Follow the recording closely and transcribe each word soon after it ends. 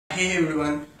Hey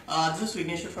everyone, this is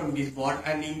Vignesh from GizBot,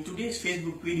 and in today's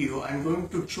Facebook video I'm going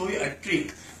to show you a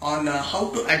trick on how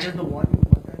to adjust the volume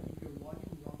button if your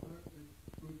volume blocker is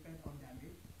broken or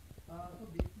damaged. So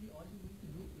basically all you need to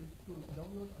do is to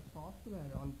download a software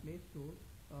on Play Store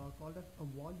called as a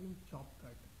volume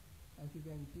shortcut. As you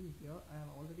can see here, I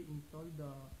have already installed the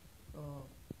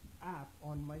app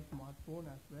on my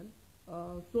smartphone as well.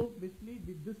 So basically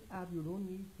with this app you don't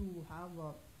need to have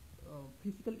a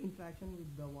physical interaction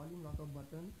with the volume rocker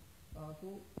button.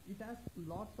 So it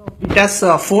has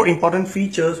four important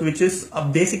features, which is a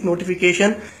basic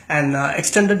notification, an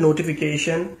extended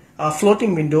notification, a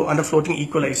floating window, and a floating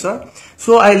equalizer.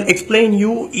 So I'll explain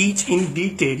you each in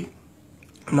detail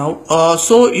now.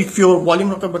 So if your volume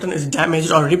rocker button is damaged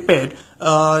or repaired,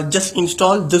 just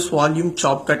install this volume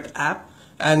shortcut app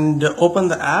and open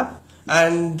the app,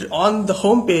 and on the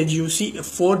home page you see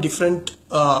four different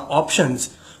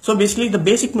options. So basically the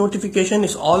basic notification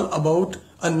is all about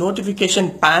a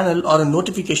notification panel or a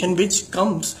notification which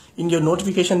comes in your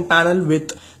notification panel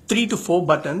with 3 to 4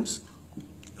 buttons.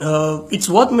 It's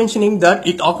worth mentioning that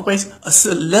it occupies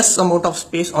a less amount of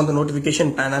space on the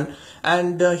notification panel,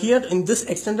 and here in this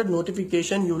extended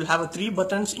notification you will have 3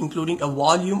 buttons including a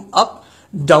volume up,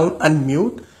 down and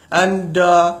mute, and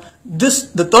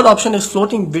the third option is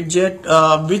floating widget,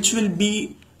 which will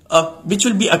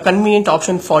be a convenient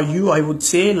option for you, I would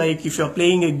say. Like if you're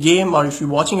playing a game or if you're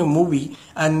watching a movie,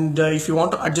 and if you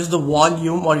want to adjust the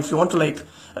volume, or if you want to like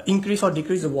increase or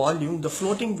decrease the volume, the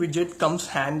floating widget comes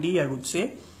handy, I would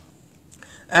say.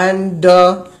 And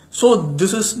so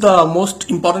this is the most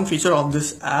important feature of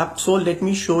this app. So let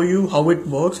me show you how it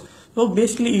works. So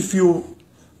basically if you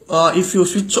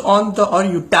switch on or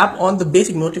you tap on the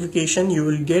basic notification, you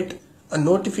will get a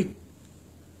notification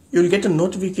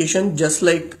just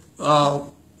like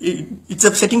it's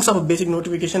a settings of a basic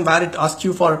notification where it asks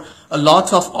you for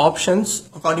lots of options.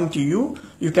 According to you,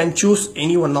 you can choose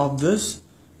any one of this.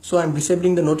 So I'm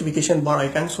disabling the notification bar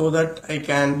icon so that I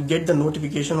can get the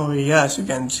notification over here, as you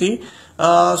can see.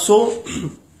 So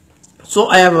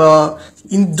I have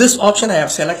in this option I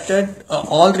have selected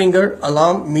all ringer,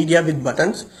 alarm, media with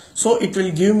buttons. So it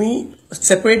will give me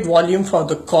separate volume for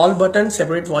the call button,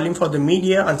 separate volume for the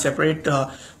media, and separate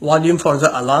volume for the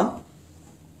alarm.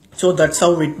 So that's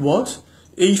how it works.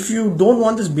 If you don't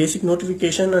want this basic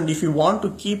notification, and if you want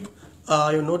to keep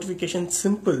your notification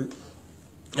simple,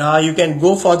 you can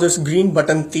go for this green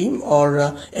button theme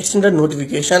or extended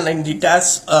notification, and it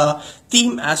has a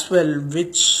theme as well,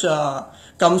 which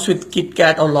comes with Kit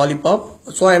Kat or Lollipop.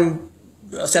 So I'm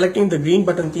selecting the green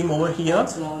button theme over here.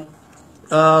 So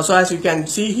as you can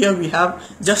see here, we have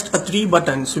just 3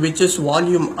 buttons, which is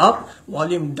volume up,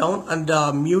 volume down, and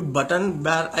the mute button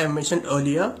where I mentioned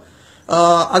earlier.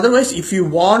 Otherwise, if you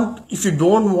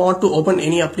don't want to open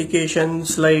any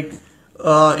applications, like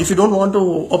if you don't want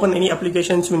to open any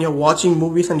applications when you're watching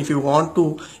movies, and if you want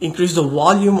to increase the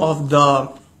volume of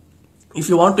if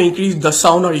you want to increase the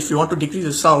sound, or if you want to decrease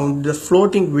the sound, the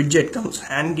floating widget comes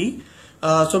handy.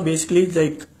 So basically,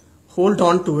 like, hold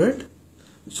on to it.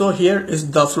 So here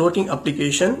is the floating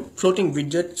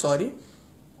widget, sorry.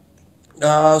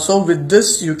 So with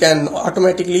this you can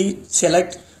automatically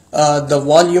select the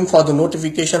volume for the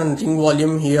notification and ring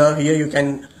volume. Here you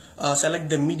can select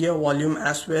the media volume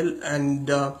as well, and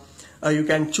you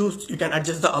can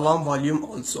adjust the alarm volume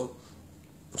also.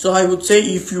 So I would say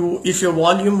if your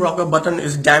volume rocker button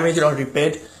is damaged or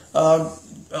repaired,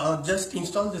 just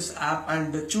install this app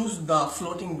and choose the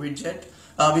floating widget,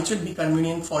 which will be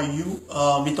convenient for you.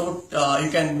 You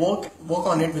can work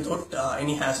on it without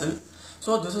any hassle.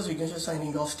 So this is Vignesh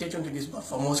signing off. Stay tuned to GizBot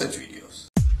for more such videos.